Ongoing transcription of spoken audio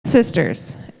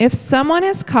sisters, if someone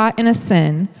is caught in a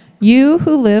sin, you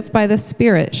who live by the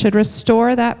Spirit should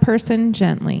restore that person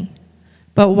gently.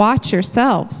 But watch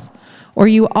yourselves, or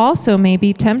you also may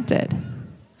be tempted.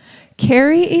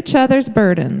 Carry each other's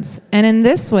burdens, and in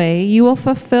this way you will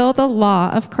fulfill the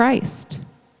law of Christ.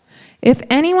 If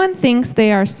anyone thinks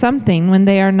they are something when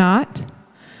they are not,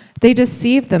 they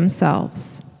deceive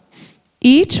themselves.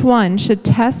 Each one should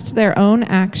test their own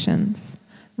actions.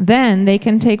 Then they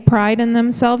can take pride in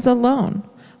themselves alone,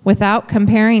 without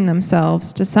comparing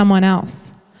themselves to someone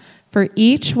else. For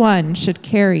each one should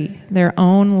carry their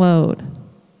own load.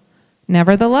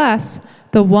 Nevertheless,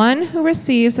 the one who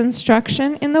receives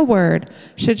instruction in the word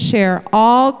should share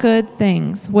all good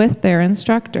things with their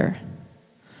instructor.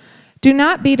 Do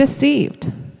not be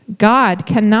deceived. God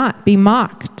cannot be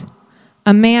mocked.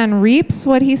 A man reaps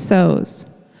what he sows.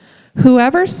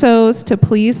 Whoever sows to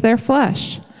please their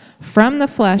flesh, from the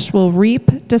flesh will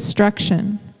reap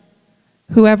destruction.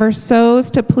 Whoever sows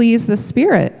to please the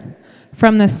Spirit,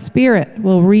 from the Spirit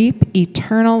will reap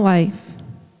eternal life.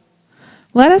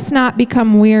 Let us not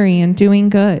become weary in doing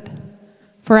good,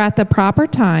 for at the proper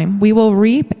time we will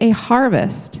reap a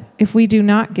harvest if we do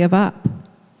not give up.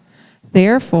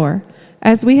 Therefore,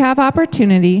 as we have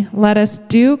opportunity, let us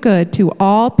do good to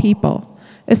all people,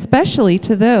 especially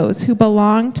to those who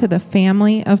belong to the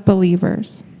family of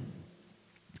believers.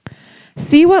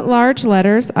 See what large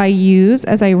letters I use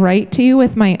as I write to you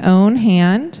with my own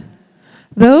hand?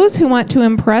 Those who want to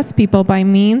impress people by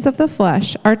means of the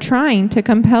flesh are trying to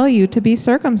compel you to be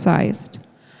circumcised.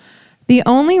 The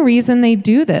only reason they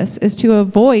do this is to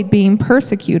avoid being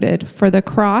persecuted for the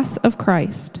cross of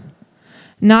Christ.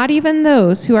 Not even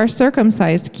those who are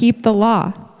circumcised keep the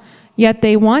law, yet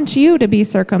they want you to be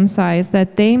circumcised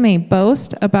that they may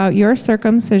boast about your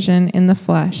circumcision in the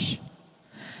flesh.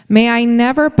 May I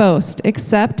never boast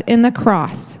except in the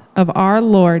cross of our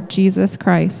Lord Jesus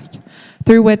Christ,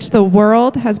 through which the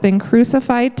world has been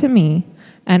crucified to me,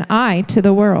 and I to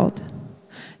the world.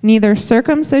 Neither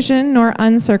circumcision nor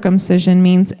uncircumcision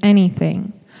means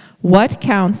anything. What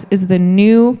counts is the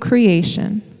new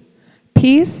creation.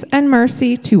 Peace and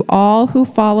mercy to all who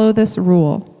follow this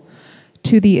rule,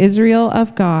 to the Israel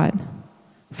of God.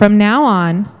 From now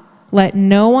on, let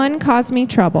no one cause me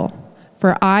trouble,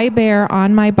 for I bear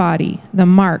on my body the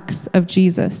marks of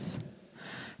Jesus.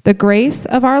 The grace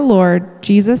of our Lord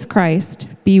Jesus Christ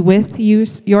be with you,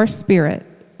 your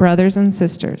spirit, brothers and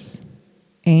sisters.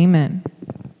 Amen.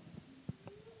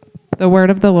 The word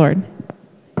of the Lord.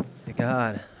 Thank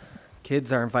God.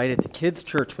 Kids are invited to Kids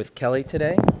Church with Kelly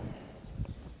today.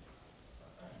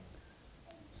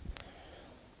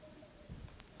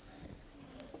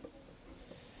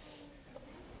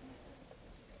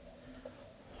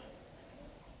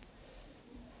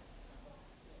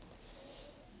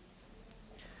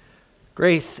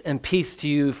 Grace and peace to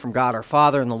you from God our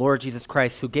Father and the Lord Jesus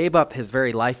Christ, who gave up his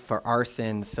very life for our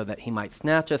sins so that he might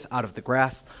snatch us out of the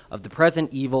grasp of the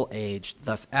present evil age,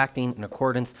 thus acting in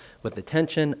accordance with the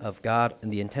intention of God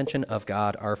and the intention of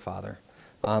God our Father.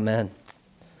 Amen.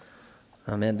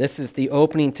 Amen. This is the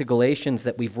opening to Galatians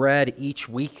that we've read each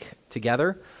week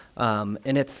together. And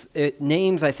it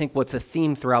names, I think, what's a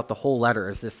theme throughout the whole letter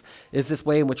is this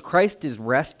way in which Christ is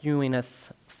rescuing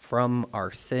us from our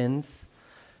sins,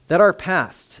 that our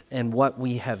past and what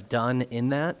we have done in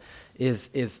that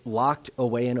is locked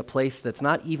away in a place that's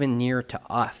not even near to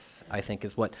us, I think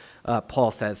is what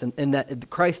Paul says. And that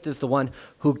Christ is the one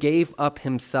who gave up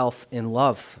himself in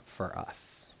love for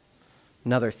us.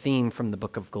 Another theme from the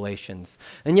book of Galatians.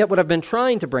 And yet what I've been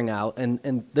trying to bring out,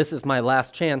 and this is my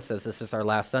last chance as this is our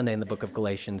last Sunday in the book of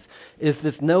Galatians, is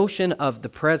this notion of the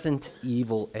present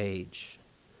evil age.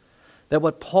 That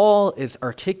what Paul is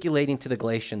articulating to the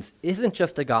Galatians isn't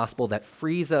just a gospel that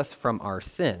frees us from our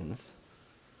sins,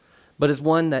 but is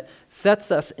one that sets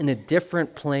us in a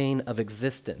different plane of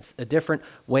existence, a different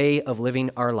way of living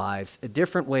our lives, a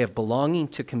different way of belonging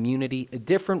to community, a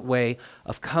different way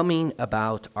of coming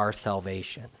about our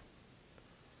salvation.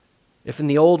 If in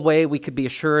the old way we could be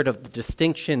assured of the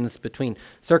distinctions between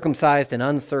circumcised and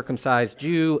uncircumcised,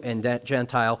 Jew and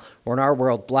Gentile, or in our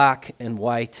world, black and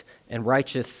white, and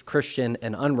righteous Christian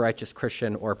and unrighteous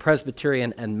Christian, or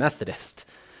Presbyterian and Methodist,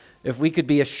 if we could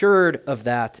be assured of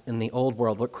that in the old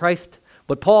world,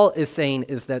 what Paul is saying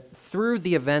is that through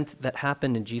the event that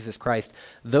happened in Jesus Christ,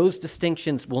 those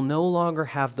distinctions will no longer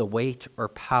have the weight or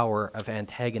power of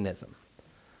antagonism.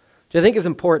 Which I think is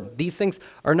important. These things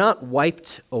are not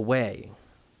wiped away,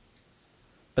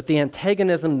 but the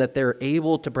antagonism that they're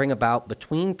able to bring about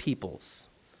between peoples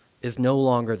is no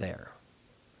longer there.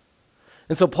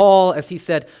 And so Paul, as he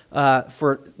said,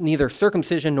 for neither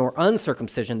circumcision nor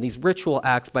uncircumcision, these ritual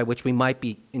acts by which we might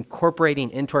be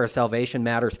incorporating into our salvation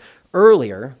matters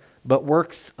earlier, but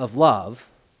works of love,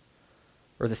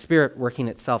 or the Spirit working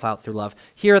itself out through love.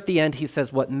 Here at the end, he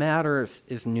says what matters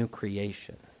is new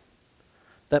creation.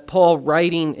 That Paul,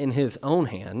 writing in his own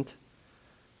hand,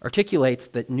 articulates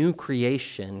that new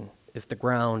creation is the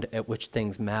ground at which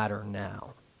things matter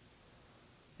now.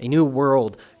 A new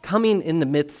world coming in the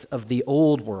midst of the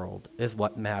old world is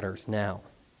what matters now.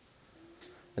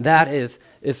 And that is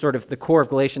sort of the core of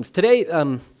Galatians. Today,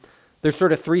 there's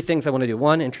sort of three things I want to do.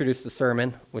 One, introduce the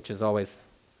sermon, which is always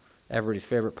everybody's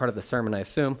favorite part of the sermon, I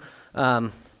assume.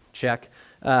 Check.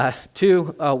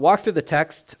 Two, walk through the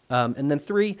text. And then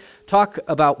three, talk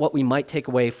about what we might take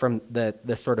away from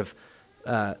the sort of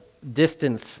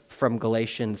distance from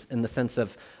Galatians in the sense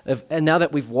of, and now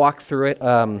that we've walked through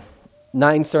it,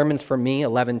 9 sermons from me,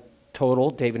 11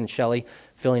 total, David and Shelley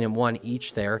filling in 1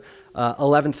 each there.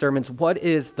 11 sermons. What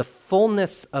is the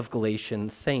fullness of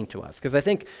Galatians saying to us? Because I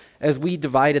think as we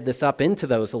divided this up into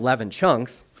those 11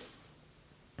 chunks,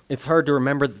 it's hard to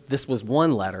remember that this was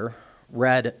one letter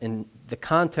read in the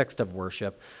context of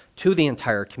worship to the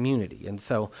entire community. And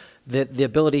so the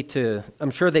ability to,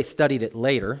 I'm sure they studied it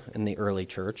later in the early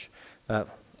church.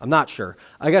 I'm not sure.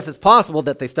 I guess it's possible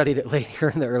that they studied it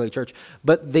later in the early church.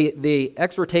 But the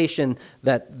exhortation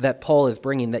that Paul is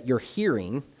bringing, that you're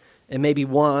hearing in maybe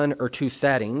 1 or 2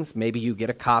 settings, maybe you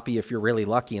get a copy if you're really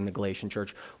lucky in the Galatian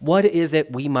church, what is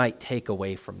it we might take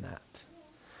away from that?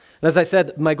 And as I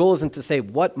said, my goal isn't to say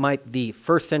what might the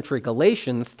first century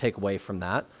Galatians take away from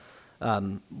that.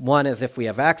 One is if we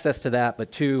have access to that,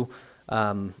 but 2,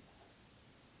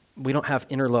 we don't have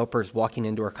interlopers walking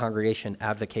into our congregation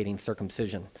advocating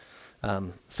circumcision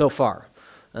so far.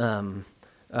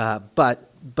 But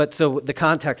so the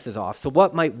context is off. So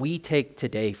what might we take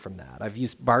today from that? I've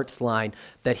used Bart's line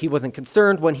that he wasn't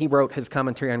concerned when he wrote his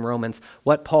commentary on Romans,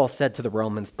 what Paul said to the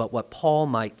Romans, but what Paul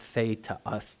might say to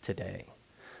us today.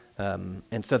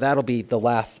 And so that'll be the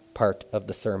last part of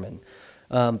the sermon.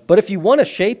 But if you want to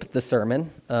shape the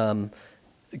sermon,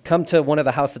 come to one of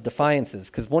the House of Defiances,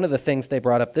 because one of the things they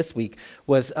brought up this week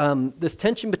was this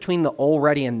tension between the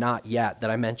already and not yet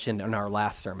that I mentioned in our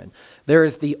last sermon. There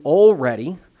is the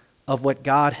already of what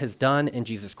God has done in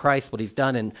Jesus Christ, what he's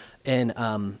done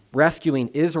in rescuing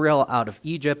Israel out of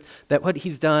Egypt, that what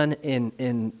he's done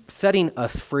in setting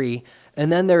us free,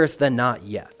 and then there's the not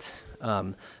yet.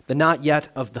 The not yet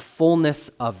of the fullness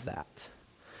of that.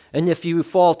 And if you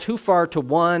fall too far to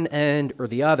one end or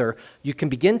the other, you can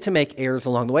begin to make errors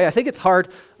along the way. I think it's hard.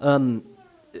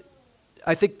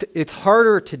 It's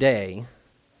harder today,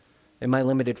 in my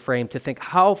limited frame, to think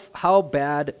how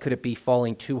bad could it be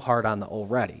falling too hard on the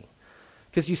already?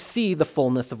 Because you see the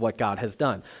fullness of what God has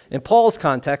done. In Paul's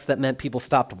context, that meant people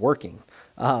stopped working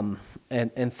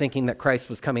and thinking that Christ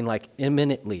was coming like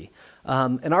imminently.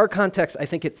 In our context, I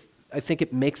think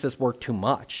it makes us work too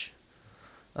much.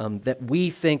 That we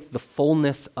think the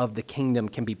fullness of the kingdom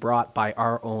can be brought by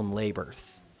our own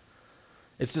labors.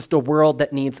 It's just a world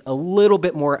that needs a little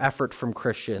bit more effort from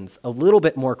Christians, a little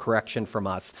bit more correction from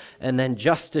us, and then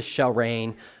justice shall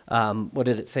reign. What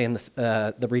did it say in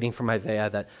the reading from Isaiah?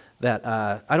 That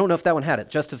I don't know if that one had it.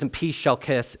 Justice and peace shall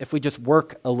kiss if we just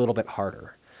work a little bit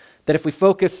harder. That if we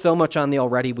focus so much on the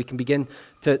already, we can begin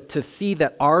to see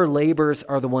that our labors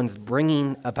are the ones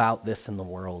bringing about this in the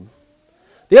world.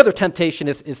 The other temptation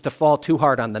is to fall too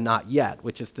hard on the not yet,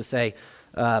 which is to say,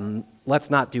 let's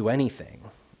not do anything.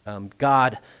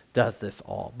 God does this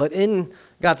all. But in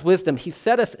God's wisdom, he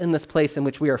set us in this place in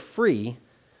which we are free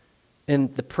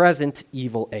in the present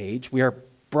evil age. We are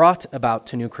brought about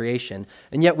to new creation,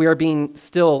 and yet we are being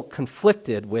still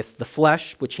conflicted with the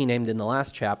flesh, which he named in the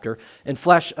last chapter. And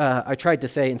flesh, I tried to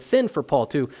say, and sin for Paul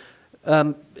too.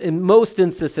 In most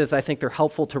instances, I think they're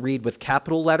helpful to read with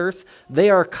capital letters.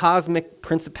 They are cosmic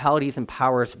principalities and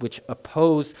powers which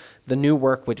oppose the new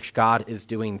work which God is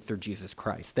doing through Jesus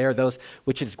Christ. They are those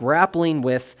which is grappling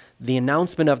with the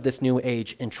announcement of this new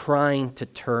age and trying to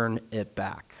turn it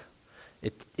back.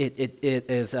 It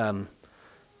is.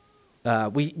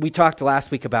 We talked last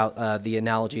week about the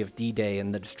analogy of D-Day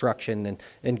and the destruction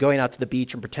and going out to the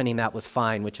beach and pretending that was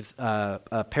fine, which is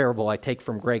a parable I take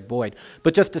from Greg Boyd.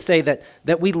 But just to say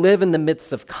that we live in the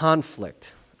midst of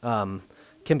conflict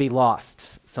can be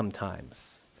lost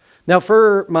sometimes. Now,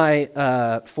 for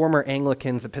my former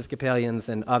Anglicans, Episcopalians,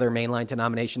 and other mainline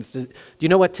denominations, do you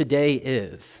know what today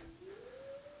is?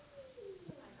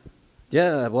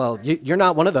 Yeah, well, you're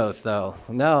not one of those, though.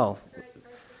 No.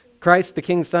 Christ the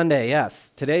King Sunday,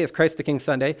 yes. Today is Christ the King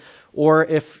Sunday. Or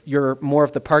if you're more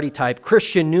of the party type,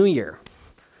 Christian New Year.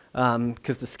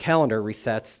 because this calendar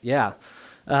resets.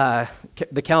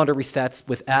 The calendar resets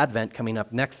with Advent coming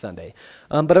up next Sunday.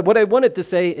 But what I wanted to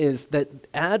say is that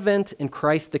Advent and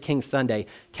Christ the King Sunday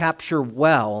capture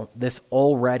well this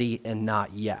already and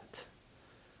not yet.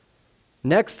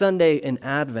 Next Sunday in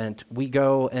Advent, we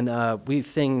go and we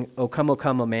sing O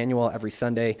Come, Emmanuel every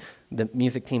Sunday. The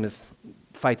music team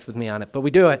fights with me on it, but we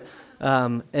do it.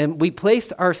 And we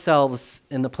place ourselves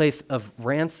in the place of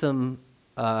ransom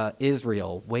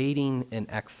Israel waiting in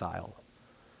exile.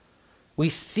 We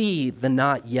see the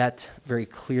not yet very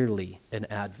clearly in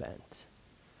Advent.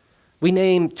 We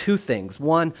name two things.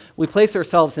 One, we place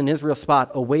ourselves in Israel's spot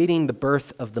awaiting the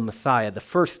birth of the Messiah, the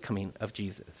first coming of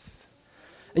Jesus.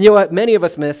 And you know what many of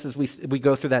us miss as we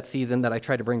go through that season that I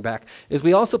try to bring back is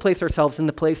we also place ourselves in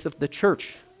the place of the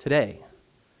church today,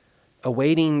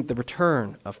 awaiting the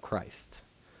return of Christ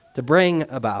to bring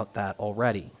about that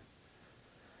already.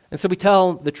 And so we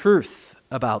tell the truth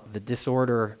about the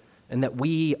disorder and that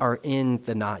we are in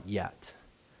the not yet.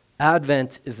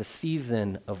 Advent is a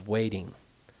season of waiting.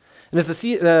 And as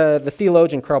the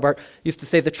theologian Karl Barth used to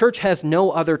say, the church has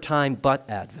no other time but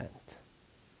Advent.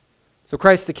 So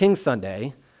Christ the King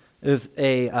Sunday is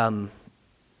it's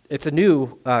a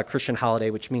new Christian holiday,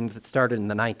 which means it started in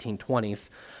the 1920s.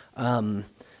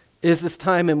 Is this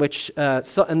time in which,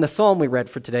 and the psalm we read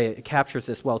for today, it captures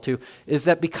this well too, is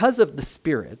that because of the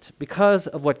Spirit, because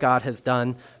of what God has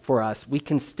done for us, we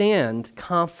can stand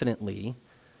confidently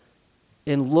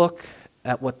and look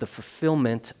at what the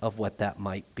fulfillment of what that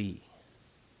might be.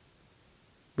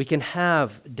 We can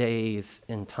have days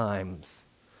and times,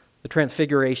 the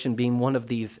Transfiguration being one of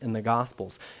these in the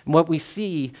Gospels. And what we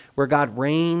see where God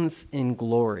reigns in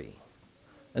glory,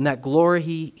 and that glory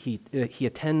he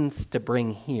intends to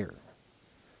bring here.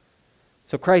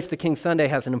 So Christ the King Sunday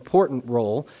has an important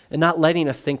role in not letting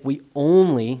us think we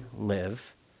only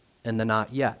live in the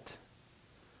not yet.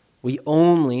 We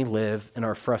only live in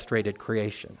our frustrated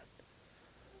creation.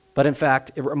 But in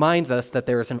fact, it reminds us that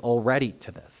there is an already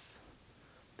to this,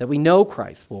 that we know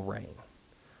Christ will reign.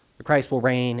 Christ will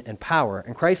reign in power,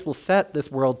 and Christ will set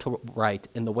this world to right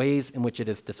in the ways in which it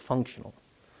is dysfunctional.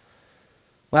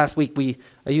 Last week,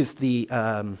 I used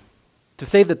to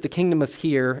say that the kingdom is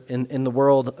here in the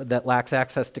world that lacks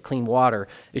access to clean water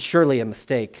is surely a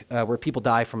mistake, where people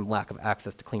die from lack of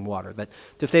access to clean water. That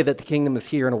to say that the kingdom is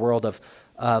here in a world of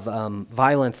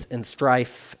violence and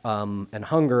strife and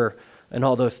hunger and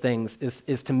all those things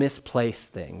is to misplace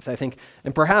things, I think.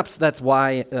 And perhaps that's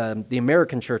why the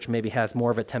American church maybe has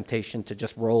more of a temptation to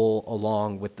just roll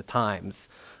along with the times,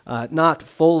 not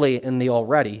fully in the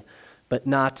already, but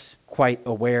not quite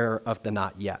aware of the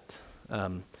not yet.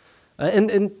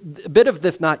 And a bit of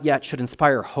this not yet should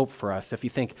inspire hope for us. If you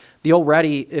think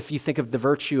if you think of the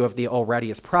virtue of the already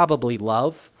is probably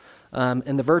love,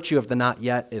 and the virtue of the not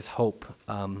yet is hope.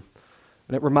 And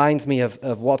it reminds me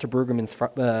of Walter Brueggemann's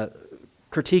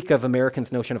critique of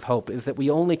Americans' notion of hope, is that we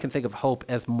only can think of hope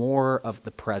as more of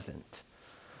the present,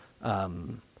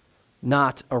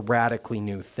 not a radically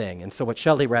new thing. And so what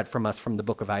Shelley read from us from the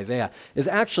book of Isaiah is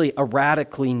actually a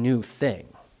radically new thing.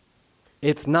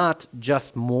 It's not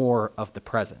just more of the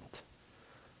present.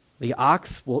 The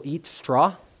ox will eat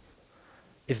straw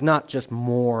is not just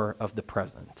more of the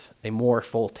present, a more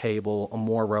full table, a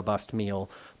more robust meal,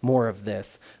 more of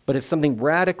this, but it's something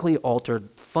radically altered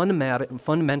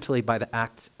fundamentally by the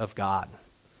act of God.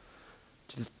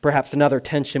 Which is perhaps another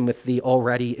tension with the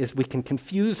already is we can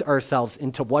confuse ourselves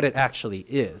into what it actually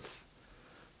is,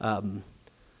 and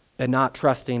not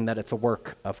trusting that it's a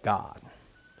work of God.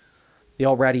 The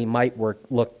already might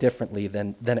look differently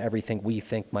than everything we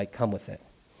think might come with it.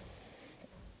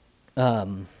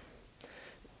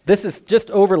 This is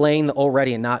just overlaying the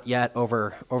already and not yet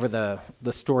over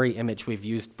the story image we've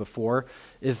used before,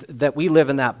 is that we live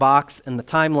in that box, and the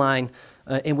timeline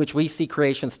in which we see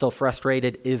creation still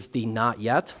frustrated is the not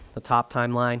yet, the top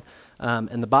timeline,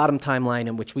 and the bottom timeline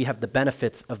in which we have the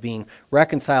benefits of being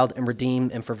reconciled and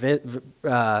redeemed and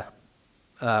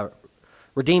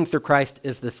redeemed through Christ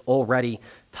is this already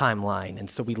timeline, and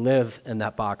so we live in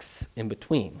that box in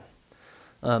between.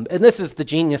 And this is the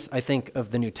genius, I think,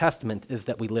 of the New Testament, is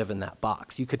that we live in that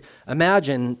box. You could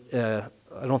imagine, I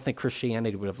don't think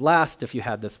Christianity would have lasted if you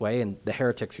had this way, and the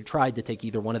heretics who tried to take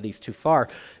either one of these too far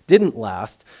didn't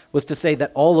last, was to say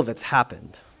that all of it's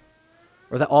happened,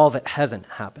 or that all of it hasn't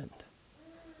happened.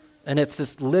 And it's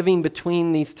this living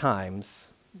between these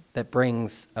times that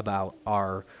brings about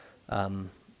our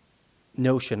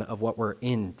notion of what we're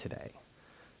in today.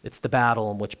 It's the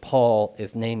battle in which Paul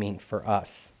is naming for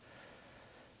us.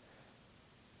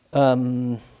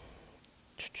 So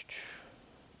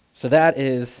that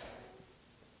is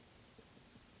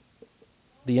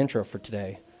the intro for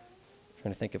today.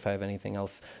 Trying to think if I have anything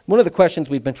else. One of the questions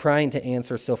we've been trying to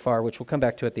answer so far, which we'll come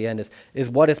back to at the end, is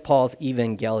what is Paul's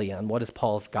evangelion? What is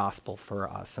Paul's gospel for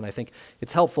us? And I think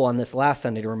it's helpful on this last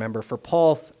Sunday to remember, for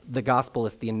Paul, the gospel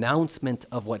is the announcement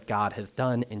of what God has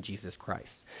done in Jesus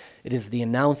Christ. It is the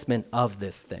announcement of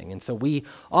this thing. And so we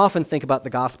often think about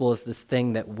the gospel as this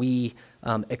thing that we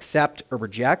accept or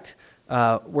reject.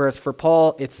 Whereas for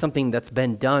Paul, it's something that's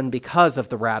been done because of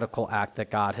the radical act that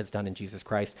God has done in Jesus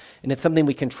Christ. And it's something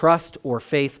we can trust or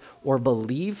faith or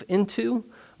believe into,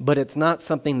 but it's not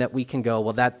something that we can go,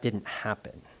 well, that didn't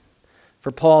happen.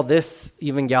 For Paul, this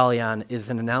evangelion is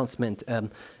an announcement.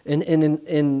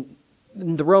 In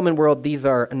the Roman world, these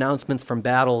are announcements from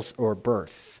battles or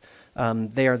births.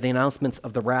 They are the announcements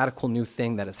of the radical new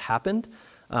thing that has happened.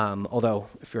 Although,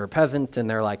 if you're a peasant and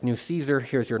they're like, new Caesar,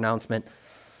 here's your announcement,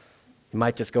 you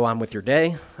might just go on with your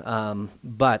day.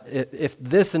 But if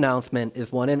this announcement is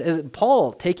one, and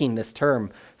Paul taking this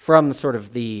term from sort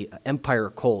of the empire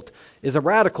cult is a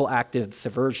radical act of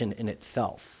subversion in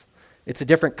itself. It's a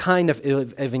different kind of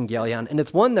evangelion, and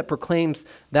it's one that proclaims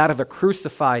that of a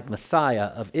crucified Messiah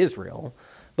of Israel.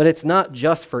 But it's not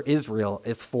just for Israel,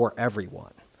 it's for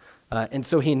everyone. And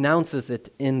so he announces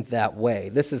it in that way.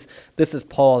 This is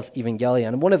Paul's evangelion.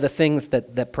 And one of the things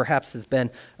that perhaps has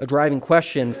been a driving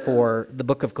question for the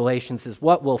book of Galatians is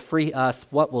what will free us,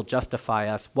 what will justify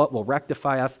us, what will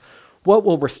rectify us, what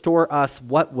will restore us,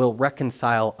 what will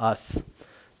reconcile us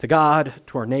to God,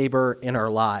 to our neighbor, in our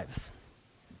lives.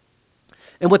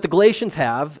 And what the Galatians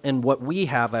have, and what we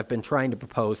have, I've been trying to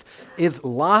propose, is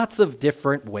lots of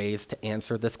different ways to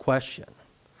answer this question.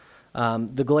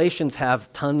 The Galatians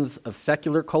have tons of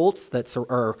secular cults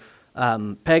or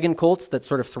pagan cults that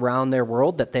sort of surround their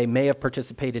world that they may have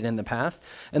participated in the past.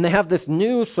 And they have this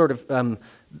new sort of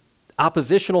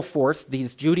oppositional force,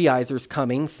 these Judaizers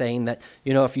coming, saying that,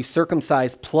 if you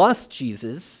circumcise plus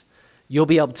Jesus, you'll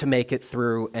be able to make it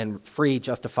through and free,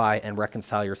 justify, and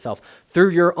reconcile yourself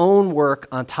through your own work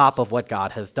on top of what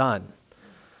God has done.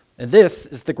 And this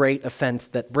is the great offense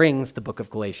that brings the book of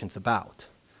Galatians about.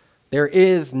 There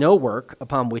is no work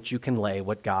upon which you can lay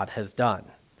what God has done.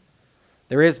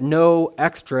 There is no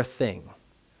extra thing.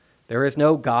 There is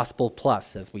no gospel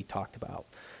plus, as we talked about.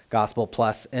 Gospel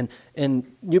plus. And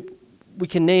we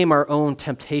can name our own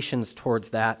temptations towards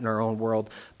that in our own world.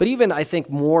 But even, I think,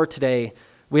 more today,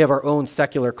 we have our own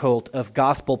secular cult of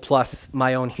gospel plus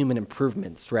my own human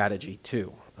improvement strategy,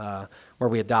 too, where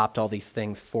we adopt all these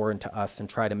things foreign to us and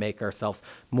try to make ourselves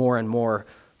more and more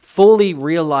fully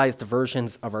realized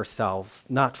versions of ourselves,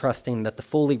 not trusting that the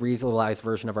fully realized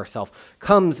version of ourselves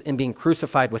comes in being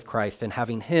crucified with Christ and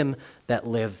having him that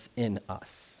lives in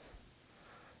us.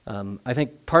 I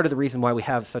think part of the reason why we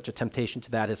have such a temptation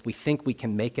to that is we think we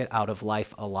can make it out of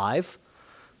life alive,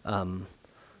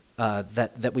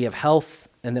 that we have health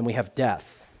and then we have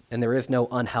death, and there is no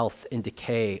unhealth and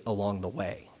decay along the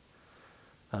way.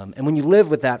 And when you live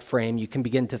with that frame, you can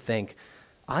begin to think,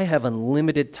 I have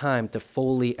unlimited time to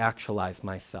fully actualize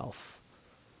myself.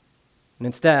 And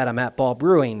instead, I'm at Ball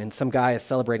Brewing, and some guy is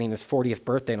celebrating his 40th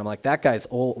birthday, and I'm like, that guy's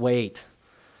old. Wait,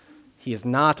 he is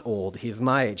not old. He is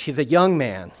my age. He's a young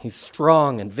man. He's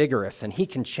strong and vigorous, and he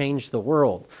can change the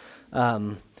world.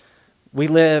 We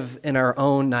live in our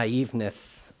own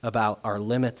naiveness about our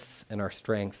limits and our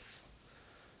strengths.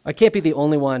 I can't be the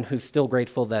only one who's still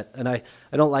grateful that, and I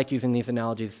don't like using these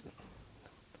analogies.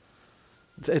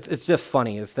 It's just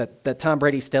funny is that Tom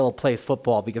Brady still plays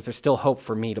football because there's still hope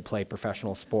for me to play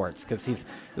professional sports. Because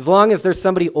as long as there's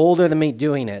somebody older than me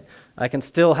doing it, I can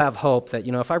still have hope that,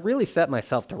 if I really set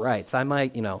myself to rights, I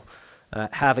might,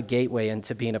 have a gateway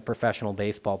into being a professional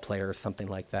baseball player or something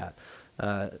like that.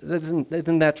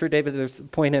 Isn't that true, David? There's a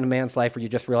point in a man's life where you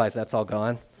just realize that's all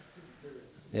gone?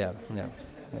 Yeah.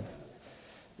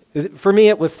 For me,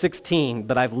 it was 16,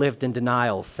 but I've lived in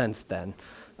denial since then.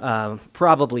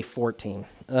 Probably 14.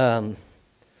 And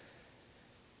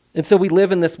so we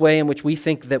live in this way in which we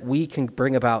think that we can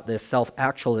bring about this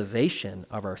self-actualization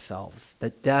of ourselves,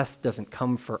 that death doesn't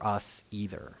come for us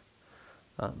either.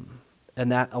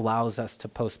 And that allows us to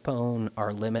postpone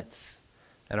our limits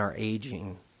and our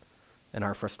aging and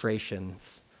our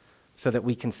frustrations so that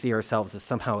we can see ourselves as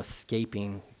somehow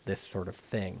escaping this sort of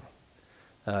thing.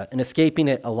 And escaping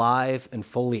it alive and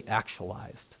fully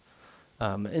actualized.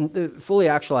 And fully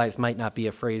actualized might not be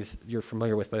a phrase you're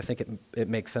familiar with, but I think it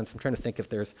makes sense. I'm trying to think if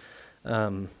there's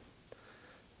a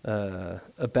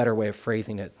better way of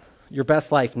phrasing it. Your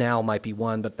best life now might be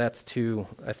one, but that's too,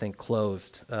 I think,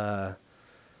 closed. Well,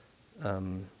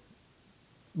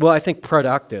 I think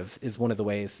productive is one of the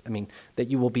ways, that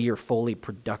you will be your fully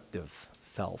productive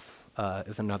self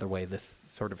is another way this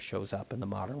sort of shows up in the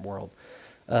modern world.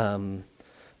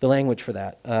 the language for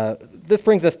that. This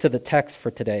brings us to the text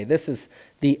for today. This is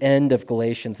the end of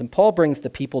Galatians, and Paul brings the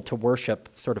people to worship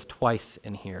sort of twice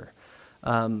in here.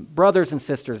 Brothers and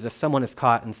sisters, if someone is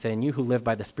caught in sin, you who live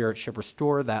by the Spirit should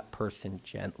restore that person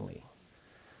gently.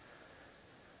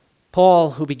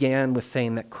 Paul, who began with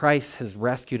saying that Christ has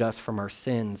rescued us from our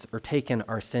sins or taken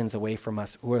our sins away from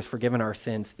us, who has forgiven our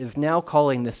sins, is now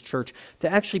calling this church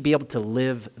to actually be able to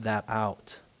live that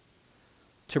out,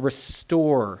 to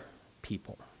restore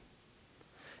people.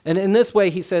 And in this way,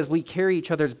 he says, we carry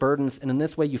each other's burdens, and in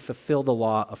this way you fulfill the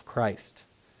law of Christ.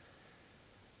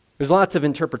 There's lots of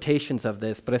interpretations of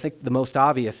this, but I think the most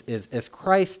obvious is as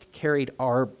Christ carried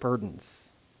our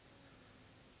burdens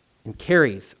and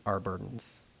carries our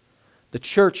burdens, the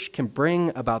church can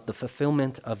bring about the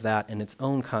fulfillment of that in its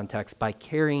own context by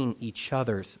carrying each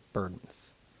other's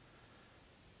burdens.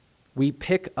 We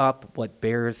pick up what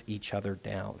bears each other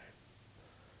down.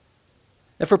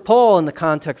 And for Paul, in the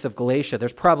context of Galatia,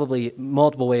 there's probably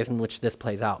multiple ways in which this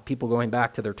plays out. People going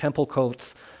back to their temple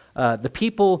coats, the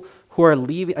people who are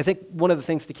leaving. I think one of the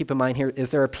things to keep in mind here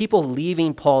is there are people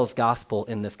leaving Paul's gospel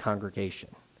in this congregation.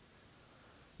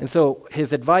 And so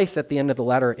his advice at the end of the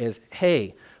letter is,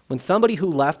 hey, when somebody who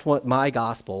left my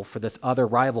gospel for this other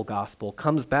rival gospel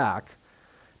comes back,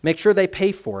 make sure they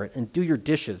pay for it and do your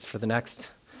dishes for the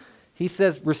next. He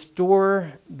says,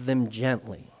 restore them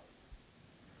gently.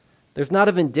 There's not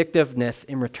a vindictiveness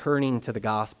in returning to the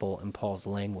gospel in Paul's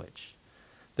language.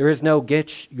 There is no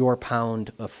get your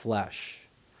pound of flesh.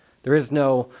 There is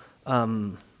no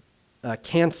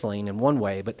canceling in one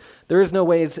way, but there is no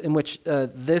ways in which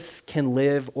this can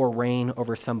live or reign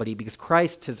over somebody because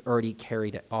Christ has already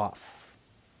carried it off.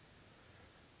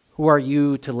 Who are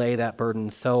you to lay that burden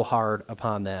so hard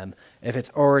upon them if it's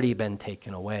already been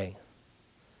taken away?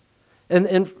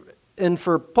 And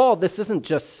for Paul, this isn't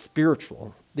just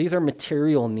spiritual. These are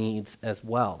material needs as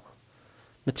well.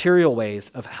 Material ways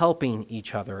of helping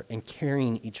each other and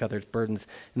carrying each other's burdens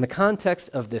in the context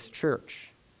of this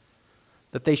church.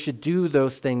 That they should do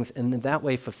those things and in that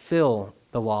way fulfill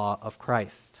the law of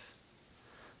Christ.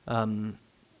 The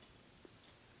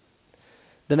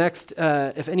next,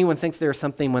 if anyone thinks they are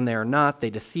something when they are not, they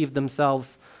deceive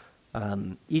themselves.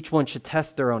 Each one should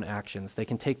test their own actions. They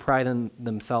can take pride in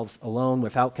themselves alone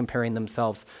without comparing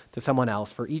themselves to someone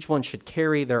else, for each one should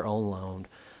carry their own load.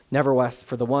 Nevertheless,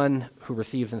 for the one who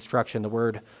receives instruction,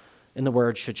 in the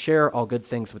word should share all good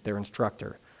things with their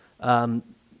instructor.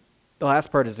 The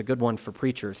last part is a good one for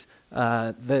preachers.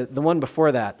 The one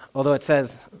before that, although it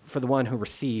says for the one who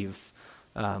receives,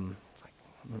 it's like,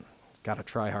 got to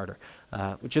try harder,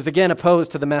 which is again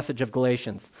opposed to the message of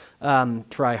Galatians,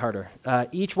 try harder.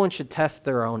 Each one should test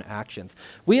their own actions.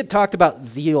 We had talked about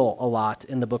zeal a lot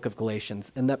in the book of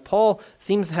Galatians, and that Paul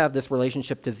seems to have this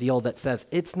relationship to zeal that says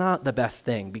it's not the best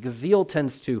thing, because zeal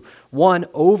tends to, one,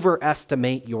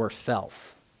 overestimate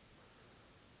yourself.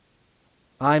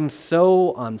 I'm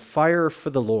so on fire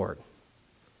for the Lord.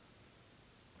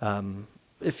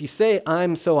 If you say,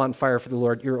 I'm so on fire for the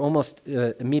Lord, you're almost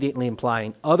immediately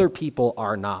implying other people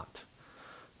are not.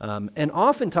 And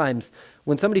oftentimes,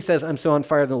 when somebody says, I'm so on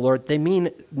fire for the Lord, they mean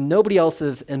nobody else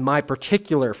is in my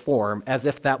particular form, as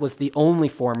if that was the only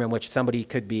form in which somebody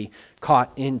could be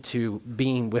caught into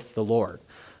being with the Lord.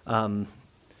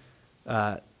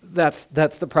 That's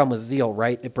the problem with zeal,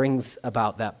 right? It brings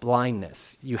about that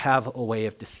blindness. You have a way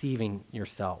of deceiving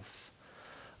yourselves.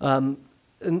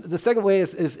 And the second way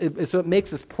is so it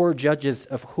makes us poor judges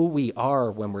of who we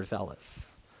are when we're zealous.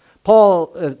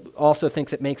 Paul also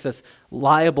thinks it makes us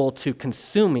liable to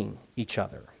consuming each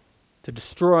other, to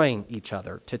destroying each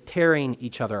other, to tearing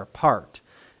each other apart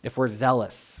if we're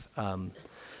zealous. And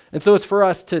so it's for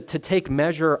us to take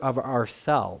measure of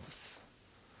ourselves.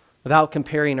 Without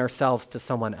comparing ourselves to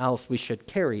someone else, we should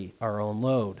carry our own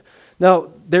load. Now,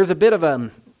 there's a bit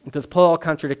of does Paul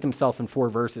contradict himself in 4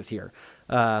 verses here?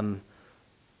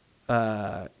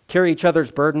 Carry each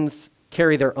other's burdens,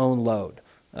 carry their own load.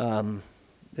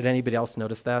 Did anybody else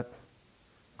notice that?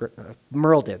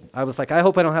 Merle did. I was like, I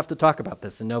hope I don't have to talk about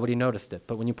this, and nobody noticed it.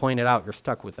 But when you point it out, you're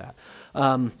stuck with that.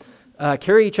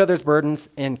 Carry each other's burdens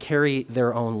and carry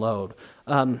their own load.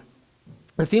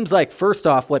 It seems like, first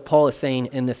off, what Paul is saying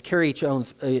in this carry each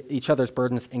other's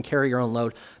burdens and carry your own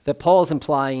load, that Paul is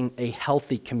implying a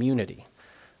healthy community,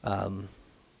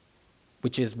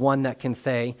 which is one that can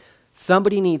say,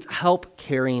 somebody needs help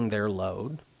carrying their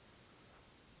load.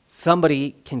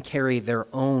 Somebody can carry their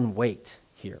own weight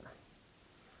here.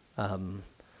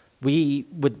 We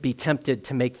would be tempted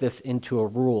to make this into a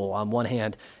rule. On one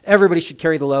hand, everybody should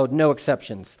carry the load, no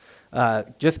exceptions.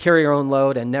 Just carry your own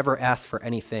load and never ask for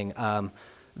anything.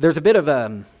 There's a bit of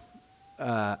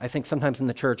I think sometimes in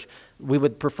the church, we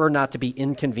would prefer not to be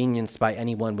inconvenienced by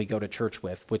anyone we go to church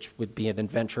with, which would be an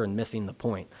adventure and missing the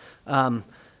point.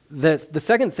 The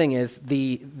second thing is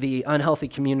the unhealthy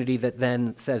community that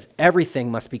then says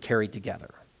everything must be carried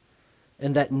together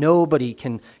and that nobody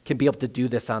can be able to do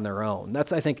this on their own.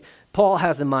 That's, I think, Paul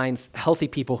has in mind healthy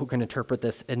people who can interpret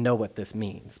this and know what this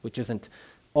means, which isn't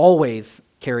always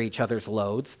carry each other's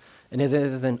loads, and it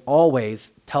isn't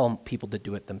always tell people to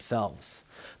do it themselves.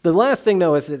 The last thing,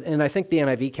 though, is, and I think the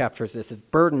NIV captures this, is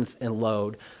burdens and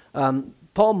load.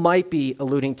 Paul might be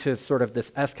alluding to sort of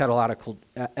this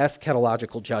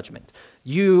eschatological judgment.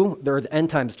 Or the end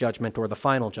times judgment or the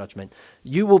final judgment,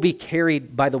 you will be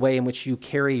carried by the way in which you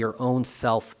carry your own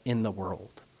self in the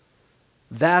world.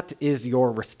 That is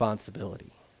your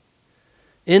responsibility.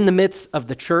 In the midst of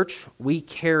the church, we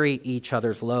carry each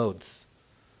other's loads.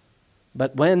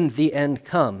 But when the end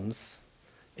comes,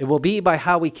 it will be by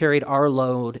how we carried our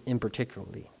load in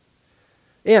particularly.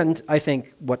 And I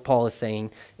think what Paul is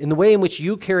saying, in the way in which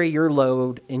you carry your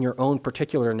load in your own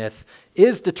particularness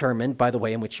is determined by the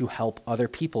way in which you help other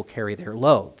people carry their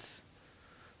loads.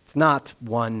 It's not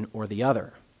one or the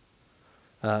other.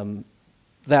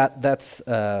 That's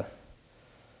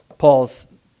Paul's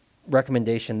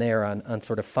recommendation there on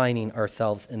sort of finding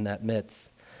ourselves in that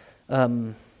midst.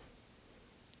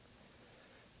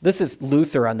 This is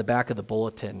Luther on the back of the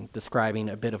bulletin describing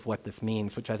a bit of what this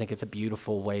means, which I think is a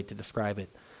beautiful way to describe it.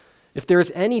 If there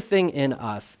is anything in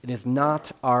us, it is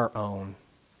not our own.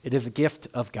 It is a gift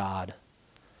of God.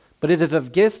 But it is a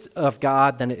gift of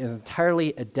God, then it is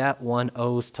entirely a debt one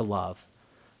owes to love.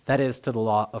 That is, to the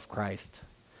law of Christ.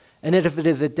 And if it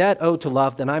is a debt owed to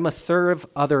love, then I must serve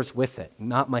others with it,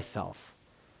 not myself.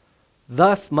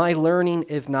 Thus, my learning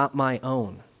is not my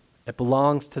own. It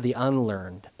belongs to the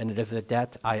unlearned, and it is a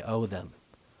debt I owe them.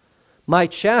 My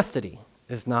chastity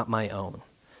is not my own.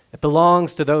 It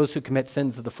belongs to those who commit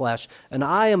sins of the flesh, and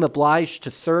I am obliged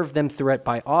to serve them through it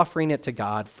by offering it to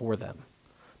God for them,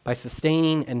 by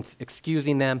sustaining and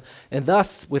excusing them, and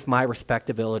thus, with my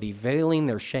respectability, veiling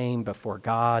their shame before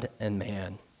God and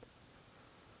man.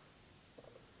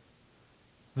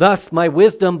 Thus, my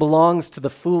wisdom belongs to the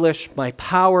foolish, my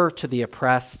power to the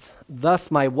oppressed.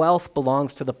 Thus, my wealth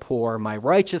belongs to the poor, my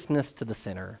righteousness to the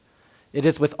sinner. It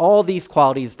is with all these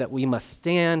qualities that we must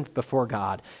stand before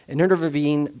God and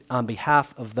intervene on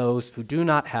behalf of those who do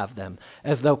not have them,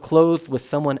 as though clothed with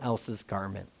someone else's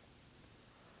garment.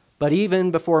 But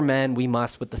even before men, we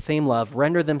must, with the same love,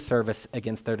 render them service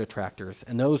against their detractors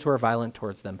and those who are violent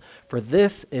towards them, for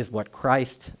this is what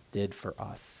Christ did for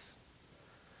us.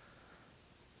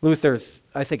 Luther's,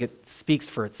 I think it speaks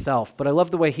for itself, but I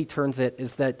love the way he turns it,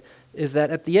 is that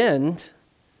at the end,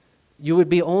 you would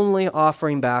be only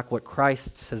offering back what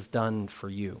Christ has done for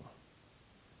you.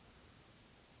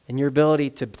 And your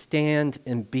ability to stand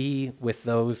and be with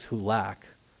those who lack.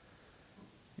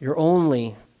 You're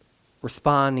only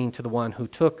responding to the one who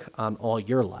took on all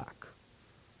your lack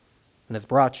and has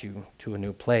brought you to a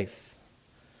new place.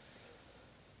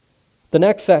 The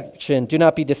next section, do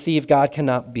not be deceived, God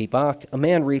cannot be mocked. A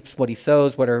man reaps what he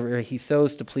sows, whatever he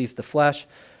sows to please the flesh.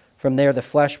 From there the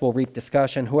flesh will reap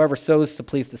discussion. Whoever sows to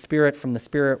please the Spirit, from the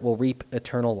Spirit will reap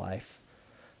eternal life.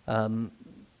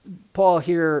 Paul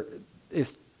here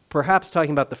is perhaps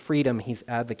talking about the freedom he's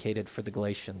advocated for the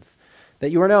Galatians,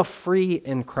 that you are now free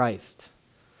in Christ.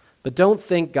 But don't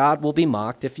think God will be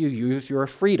mocked if you use your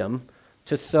freedom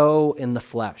to sow in the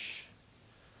flesh.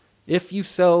 If you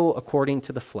sow according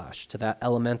to the flesh, to that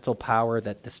elemental power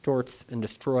that distorts and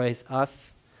destroys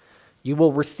us, you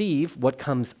will receive what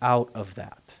comes out of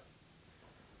that,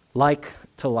 like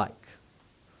to like.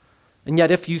 And yet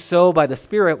if you sow by the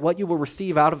Spirit, what you will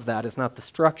receive out of that is not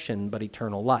destruction, but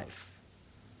eternal life.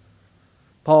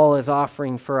 Paul is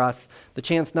offering for us the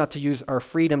chance not to use our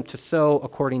freedom to sow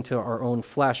according to our own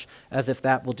flesh as if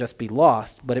that will just be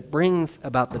lost, but it brings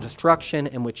about the destruction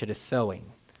in which it is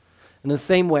sowing. In the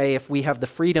same way, if we have the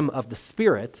freedom of the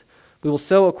Spirit, we will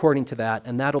sow according to that,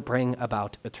 and that'll bring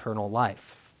about eternal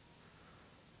life.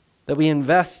 That we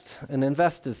invest, and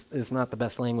invest is not the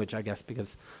best language, I guess,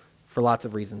 because for lots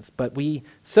of reasons, but we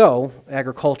sow,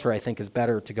 agriculture I think is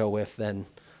better to go with than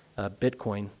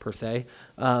Bitcoin per se.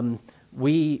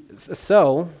 We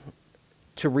sow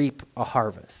to reap a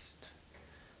harvest.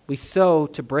 We sow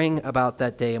to bring about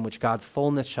that day in which God's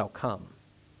fullness shall come.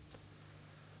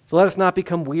 So let us not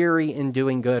become weary in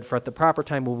doing good, for at the proper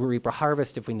time we will reap a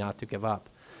harvest if we not to give up.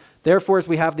 Therefore, as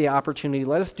we have the opportunity,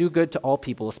 let us do good to all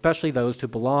people, especially those who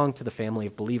belong to the family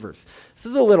of believers. This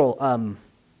is a little,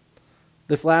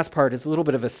 this last part is a little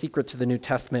bit of a secret to the New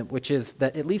Testament, which is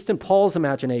that at least in Paul's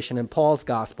imagination, in Paul's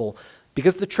gospel,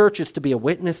 Because the church is to be a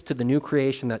witness to the new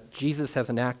creation that Jesus has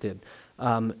enacted,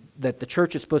 that the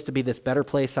church is supposed to be this better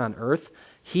place on earth,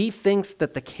 he thinks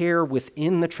that the care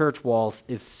within the church walls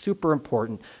is super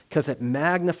important because it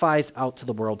magnifies out to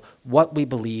the world what we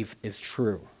believe is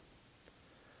true.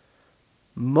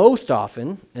 Most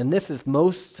often, and this is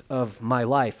most of my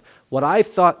life, what I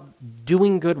thought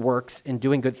doing good works and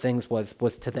doing good things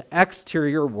was to the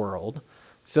exterior world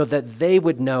so that they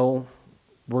would know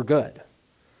we're good.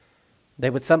 They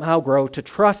would somehow grow to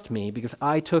trust me because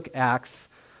I took acts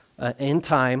in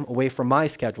time away from my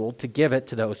schedule to give it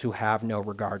to those who have no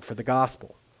regard for the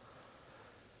gospel.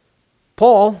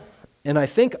 Paul, and I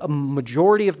think a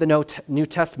majority of the New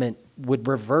Testament, would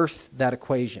reverse that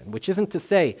equation, which isn't to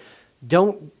say,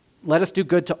 don't let us do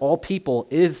good to all people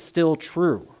is still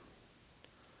true.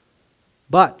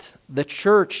 But the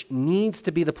church needs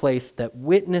to be the place that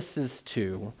witnesses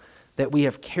to that we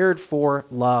have cared for,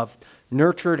 loved,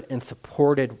 nurtured, and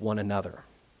supported one another.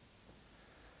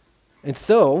 And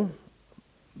so,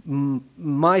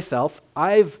 myself,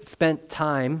 I've spent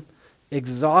time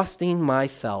exhausting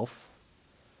myself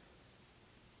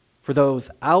for those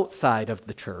outside of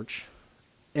the church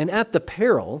and at the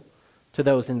peril to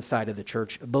those inside of the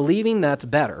church, believing that's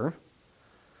better.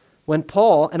 When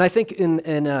Paul, and I think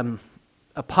in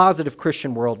a positive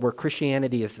Christian world where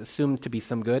Christianity is assumed to be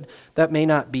some good, that may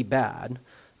not be bad.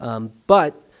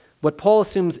 But what Paul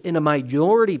assumes in a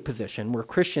minority position where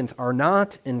Christians are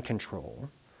not in control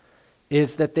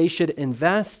is that they should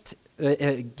invest,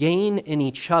 gain in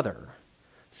each other,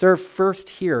 serve first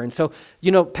here. And so,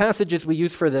 passages we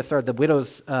use for this are the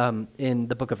widows in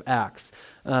the book of Acts.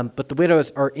 But the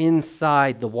widows are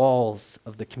inside the walls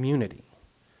of the community.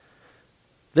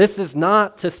 This is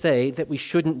not to say that we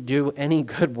shouldn't do any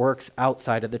good works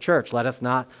outside of the church. Let us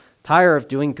not tire of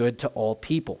doing good to all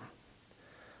people.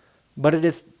 But it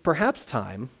is perhaps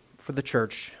time for the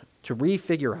church to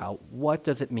refigure out what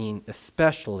does it mean,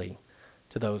 especially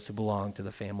to those who belong to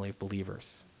the family of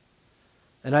believers.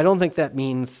 And I don't think that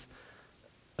means,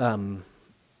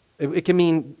 it can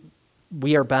mean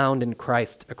we are bound in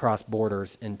Christ across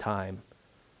borders in time.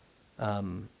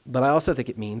 But I also think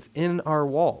it means in our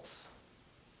walls.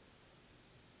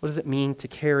 What does it mean to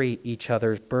carry each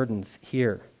other's burdens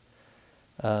here?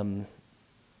 My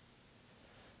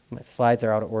slides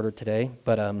are out of order today,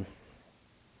 but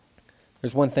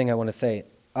there's one thing I want to say.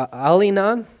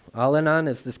 Alinan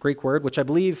is this Greek word, which I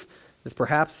believe is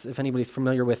perhaps, if anybody's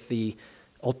familiar with the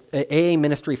AA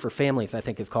ministry for families, I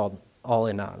think is called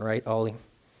Al-Anon, right?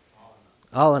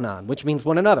 Al-Anon, which means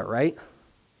one another, right?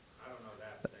 I don't know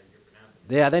that, but you're pronouncing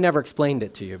it. Yeah, they never explained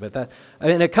it to you, but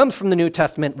it comes from the New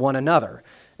Testament, one another.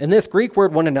 And this Greek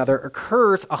word, one another,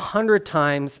 occurs 100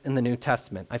 times in the New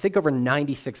Testament. I think over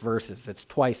 96 verses. It's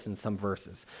twice in some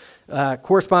verses.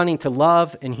 Corresponding to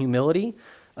love and humility,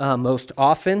 most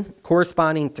often.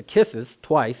 Corresponding to kisses,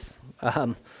 twice.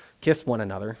 Kiss one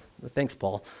another. Thanks,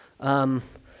 Paul. And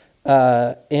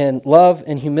love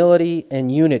and humility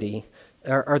and unity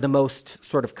are the most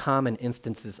sort of common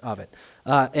instances of it.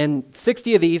 And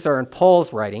 60 of these are in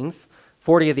Paul's writings.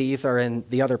 40 of these are in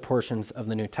the other portions of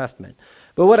the New Testament.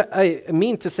 But what I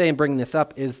mean to say in bringing this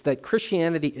up is that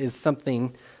Christianity is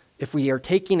something, if we are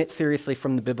taking it seriously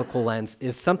from the biblical lens,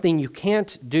 is something you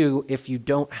can't do if you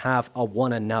don't have a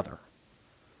one another.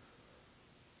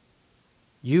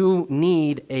 You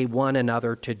need a one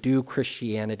another to do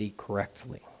Christianity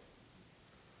correctly.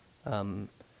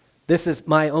 This is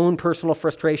my own personal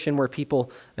frustration where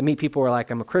I meet people who are like,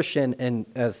 I'm a Christian, and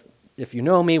as if you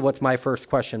know me, what's my first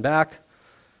question back?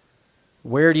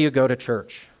 Where do you go to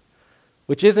church?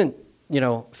 Which isn't,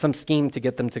 some scheme to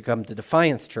get them to come to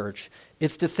Defiance Church.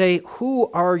 It's to say,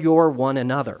 who are your one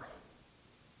another?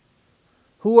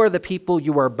 Who are the people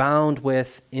you are bound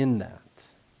with in that?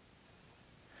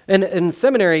 And in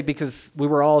seminary, because we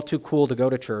were all too cool to go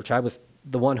to church, I was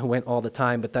the one who went all the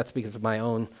time, but that's because of my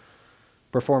own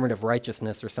performative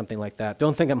righteousness or something like that.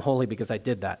 Don't think I'm holy because I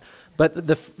did that. But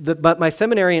but my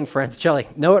seminarian friends, Shelley,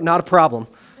 no, not a problem.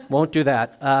 Won't do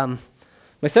that.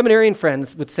 My seminarian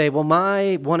friends would say, well,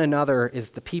 my one another is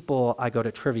the people I go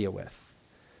to trivia with.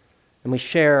 And we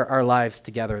share our lives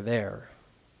together there.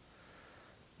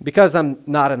 Because I'm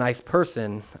not a nice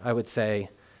person, I would say,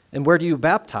 and where do you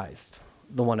baptize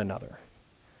the one another?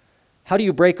 How do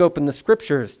you break open the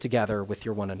scriptures together with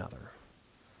your one another?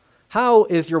 How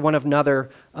is your one another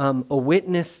a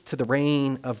witness to the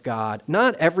reign of God?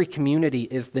 Not every community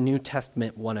is the New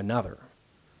Testament one another.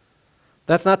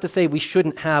 That's not to say we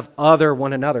shouldn't have other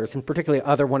one anothers, and particularly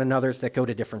other one anothers that go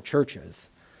to different churches.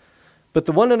 But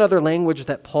the one another language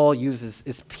that Paul uses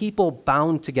is people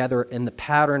bound together in the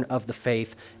pattern of the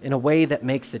faith in a way that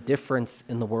makes a difference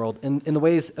in the world, in the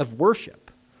ways of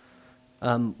worship.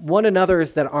 One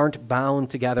another's that aren't bound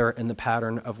together in the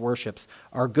pattern of worships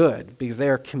are good because they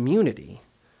are community,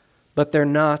 but they're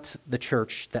not the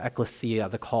church, the ecclesia,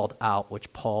 the called out,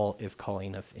 which Paul is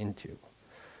calling us into.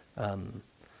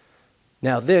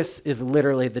 Now, this is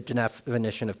literally the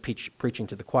definition of preaching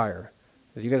to the choir,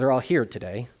 because you guys are all here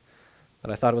today. But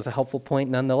I thought it was a helpful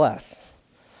point nonetheless.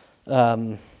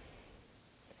 The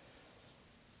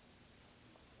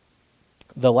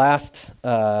last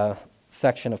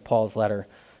section of Paul's letter,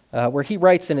 where he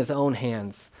writes in his own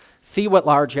hands, "See what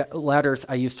large letters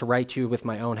I used to write to you with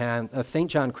my own hand." St.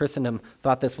 John Chrysostom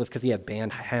thought this was because he had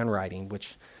bad handwriting,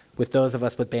 which with those of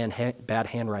us with bad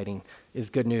handwriting is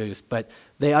good news. But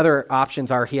the other options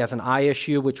are he has an eye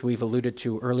issue, which we've alluded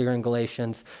to earlier in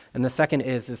Galatians. And the second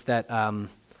is that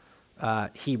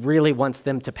he really wants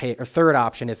them to pay, or third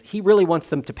option is he really wants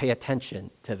them to pay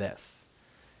attention to this.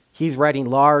 He's writing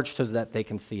large so that they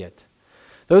can see it.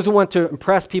 Those who want to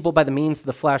impress people by the means of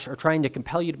the flesh are trying to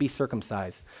compel you to be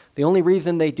circumcised. The only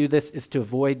reason they do this is to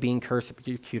avoid being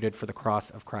persecuted for the cross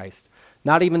of Christ.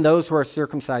 Not even those who are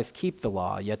circumcised keep the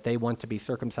law, yet they want to be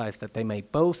circumcised that they may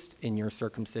boast in your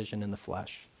circumcision in the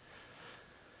flesh.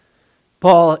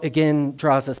 Paul, again,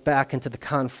 draws us back into the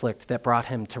conflict that brought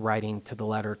him to writing to the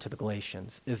letter to the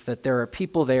Galatians, is that there are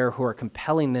people there who are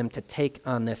compelling them to take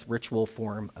on this ritual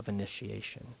form of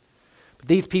initiation. But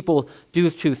these people do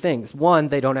two things. One,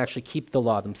 they don't actually keep the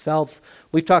law themselves.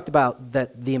 We've talked about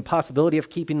that the impossibility of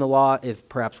keeping the law is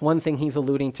perhaps one thing he's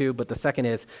alluding to, but the second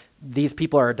is these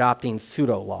people are adopting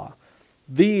pseudo-law.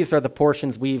 These are the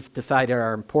portions we've decided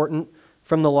are important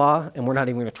from the law, and we're not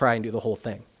even going to try and do the whole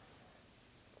thing.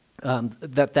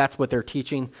 That's what they're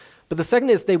teaching. But the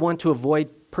second is they want to avoid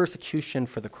persecution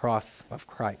for the cross of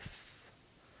Christ.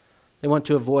 They want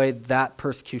to avoid that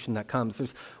persecution that comes.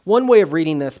 There's one way of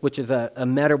reading this, which is a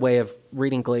meta way of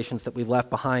reading Galatians that we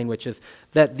left behind, which is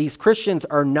that these Christians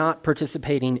are not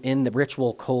participating in the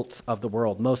ritual cults of the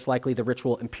world, most likely the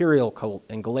ritual imperial cult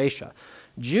in Galatia.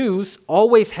 Jews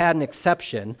always had an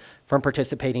exception from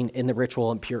participating in the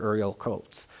ritual imperial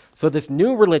cults. So this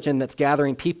new religion that's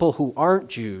gathering people who aren't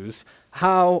Jews,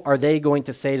 how are they going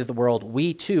to say to the world,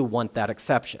 we too want that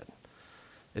exception?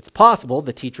 It's possible,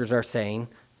 the teachers are saying,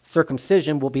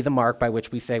 circumcision will be the mark by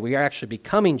which we say we are actually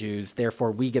becoming Jews,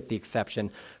 therefore we get the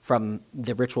exception from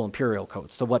the ritual imperial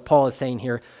code. So what Paul is saying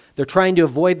here, they're trying to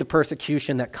avoid the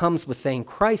persecution that comes with saying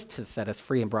Christ has set us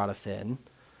free and brought us in.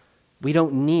 We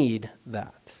don't need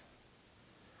that.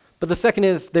 But the second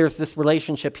is there's this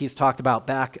relationship he's talked about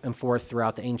back and forth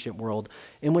throughout the ancient world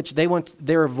in which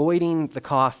they're avoiding the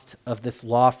cost of this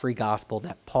law-free gospel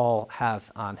that Paul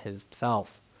has on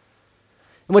himself.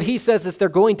 And what he says is they're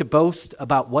going to boast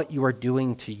about what you are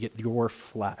doing to your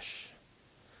flesh.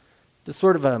 Just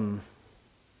sort of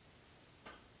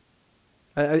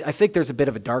I think there's a bit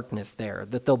of a darkness there,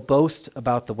 that they'll boast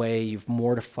about the way you've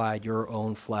mortified your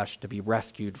own flesh to be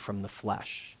rescued from the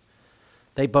flesh.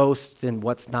 They boast in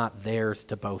what's not theirs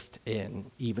to boast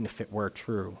in, even if it were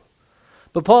true.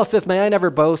 But Paul says, may I never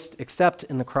boast except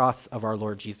in the cross of our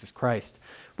Lord Jesus Christ,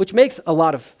 which makes a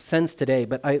lot of sense today,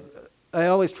 but I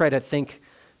always try to think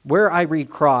where I read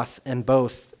cross and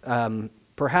boast,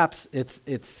 perhaps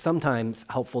it's sometimes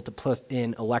helpful to put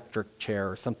in electric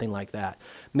chair or something like that.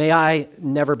 May I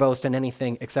never boast in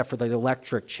anything except for the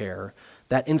electric chair,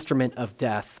 that instrument of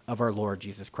death of our Lord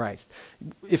Jesus Christ.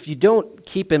 If you don't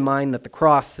keep in mind that the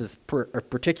cross is a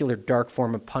particular dark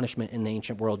form of punishment in the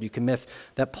ancient world, you can miss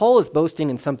that Paul is boasting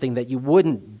in something that you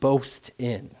wouldn't boast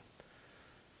in,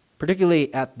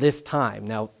 particularly at this time.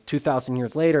 Now, 2,000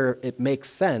 years later, it makes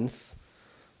sense,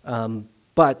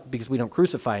 but because we don't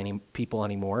crucify any people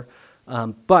anymore.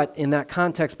 But in that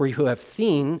context where you have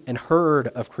seen and heard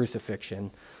of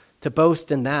crucifixion, to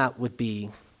boast in that would be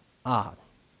odd.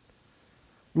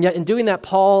 And yet in doing that,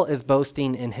 Paul is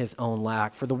boasting in his own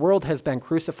lack. For the world has been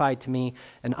crucified to me,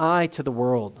 and I to the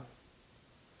world.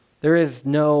 There is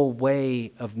no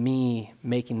way of me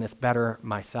making this better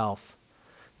myself.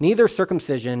 Neither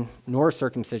circumcision nor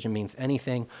circumcision means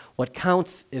anything. What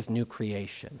counts is new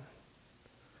creation.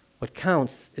 What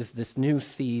counts is this new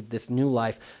seed, this new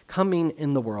life coming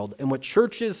in the world. And what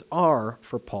churches are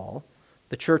for Paul,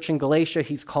 the church in Galatia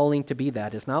he's calling to be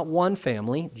that, is not one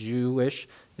family, Jewish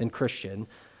and Christian,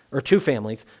 or two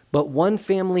families, but one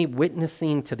family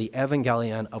witnessing to the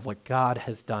evangelion of what God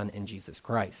has done in Jesus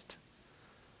Christ.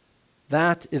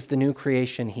 That is the new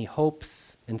creation he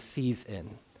hopes and sees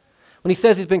in. When he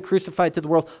says he's been crucified to the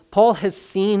world, Paul has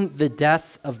seen the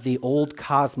death of the old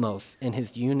cosmos in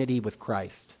his unity with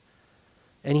Christ.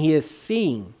 And he is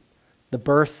seeing the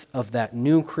birth of that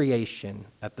new creation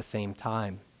at the same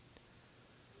time.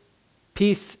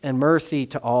 Peace and mercy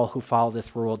to all who follow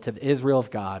this rule, to the Israel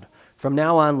of God. From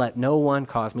now on, let no one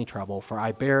cause me trouble, for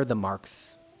I bear the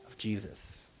marks of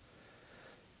Jesus.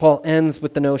 Paul ends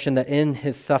with the notion that in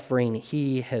his suffering,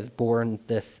 he has borne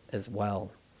this as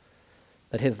well.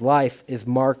 That his life is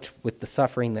marked with the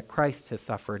suffering that Christ has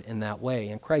suffered in that way.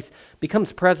 And Christ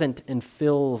becomes present and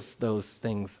fills those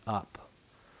things up.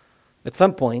 At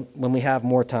some point, when we have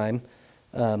more time,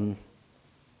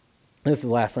 this is the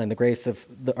last line, the grace of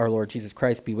our Lord Jesus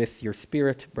Christ be with your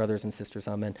spirit, brothers and sisters,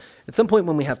 amen. At some point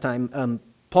when we have time,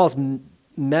 Paul's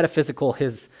metaphysical,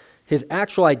 his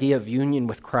actual idea of union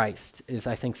with Christ is,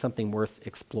 I think, something worth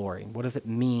exploring. What does it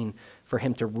mean for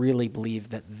him to really believe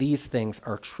that these things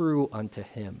are true unto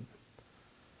him?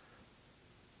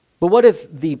 But what is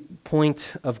the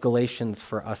point of Galatians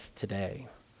for us today?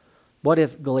 What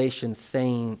is Galatians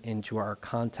saying into our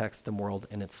context and world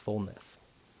in its fullness?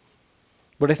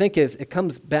 What I think is, it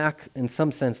comes back in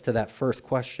some sense to that first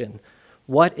question.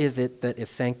 What is it that is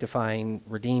sanctifying,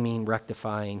 redeeming,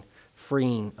 rectifying,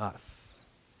 freeing us?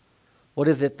 What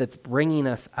is it that's bringing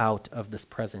us out of this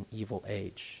present evil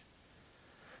age?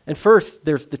 And first,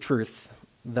 there's the truth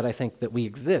that I think that we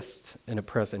exist in a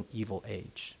present evil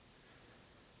age.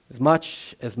 As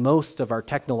much as most of our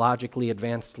technologically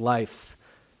advanced lives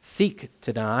seek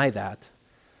to deny that,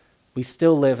 we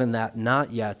still live in that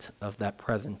not yet of that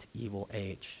present evil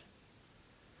age.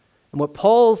 And what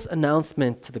Paul's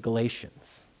announcement to the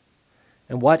Galatians,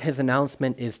 and what his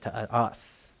announcement is to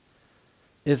us,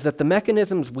 is that the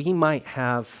mechanisms we might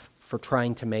have for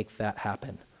trying to make that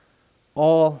happen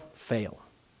all fail.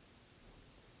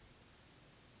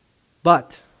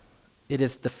 But it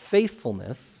is the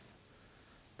faithfulness,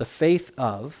 the faith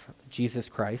of Jesus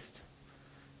Christ,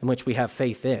 in which we have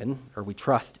faith in, or we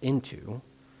trust into.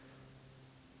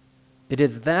 It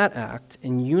is that act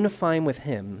in unifying with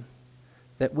him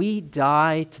that we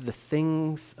die to the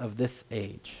things of this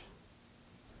age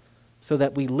so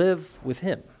that we live with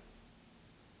him.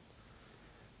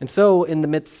 And so in the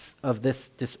midst of this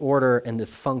disorder and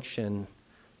this function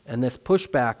and this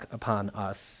pushback upon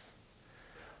us,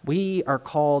 we are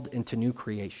called into new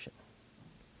creation,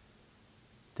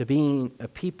 to being a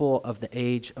people of the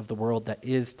age of the world that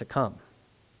is to come,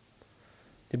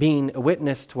 to being a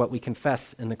witness to what we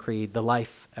confess in the creed, the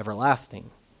life everlasting,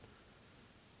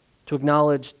 to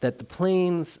acknowledge that the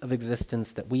planes of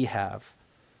existence that we have,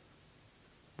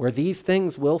 where these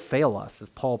things will fail us, as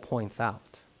Paul points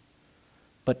out,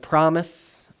 but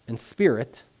promise and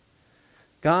spirit,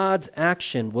 God's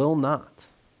action will not.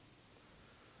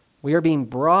 We are being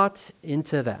brought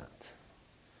into that.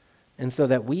 And so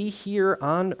that we here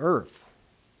on earth,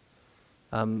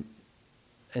 and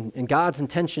God's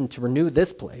intention to renew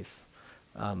this place,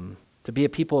 to be a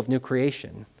people of new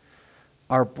creation,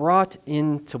 are brought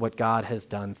into what God has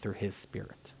done through his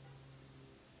Spirit.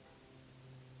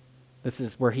 This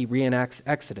is where he reenacts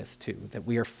Exodus too, that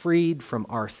we are freed from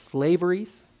our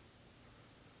slaveries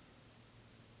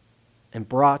and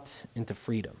brought into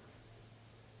freedom.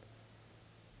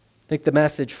 I think the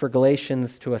message for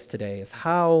Galatians to us today is,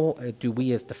 how do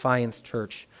we as Defiance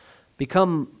Church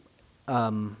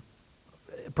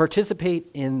participate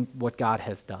in what God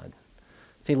has done?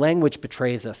 See, language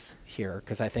betrays us here,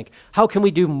 because I think, how can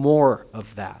we do more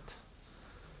of that?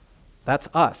 That's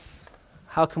us.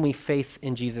 How can we faith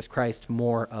in Jesus Christ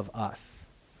more of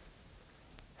us?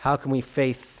 How can we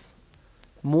faith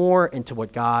more into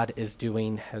what God is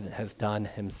doing, has done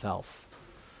himself?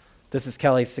 This is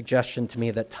Kelly's suggestion to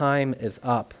me that time is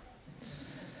up.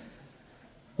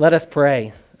 Let us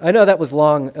pray. I know that was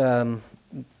long,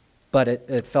 but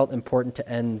it felt important to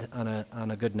end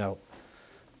on a good note.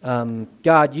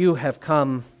 God, you have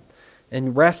come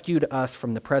and rescued us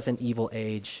from the present evil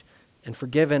age and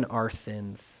forgiven our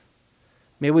sins.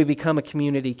 May we become a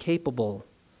community capable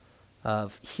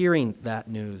of hearing that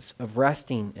news, of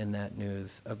resting in that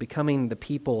news, of becoming the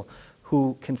people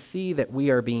who can see that we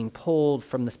are being pulled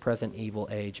from this present evil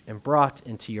age and brought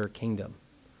into your kingdom.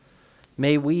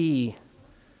 May we,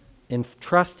 in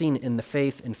trusting in the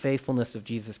faith and faithfulness of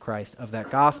Jesus Christ, of that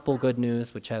gospel good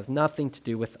news which has nothing to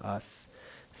do with us,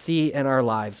 see in our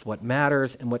lives what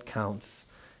matters and what counts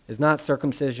is not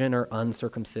circumcision or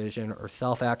uncircumcision or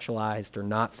self-actualized or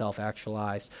not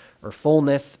self-actualized or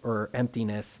fullness or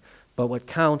emptiness, but what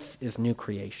counts is new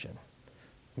creation.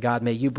 God, may you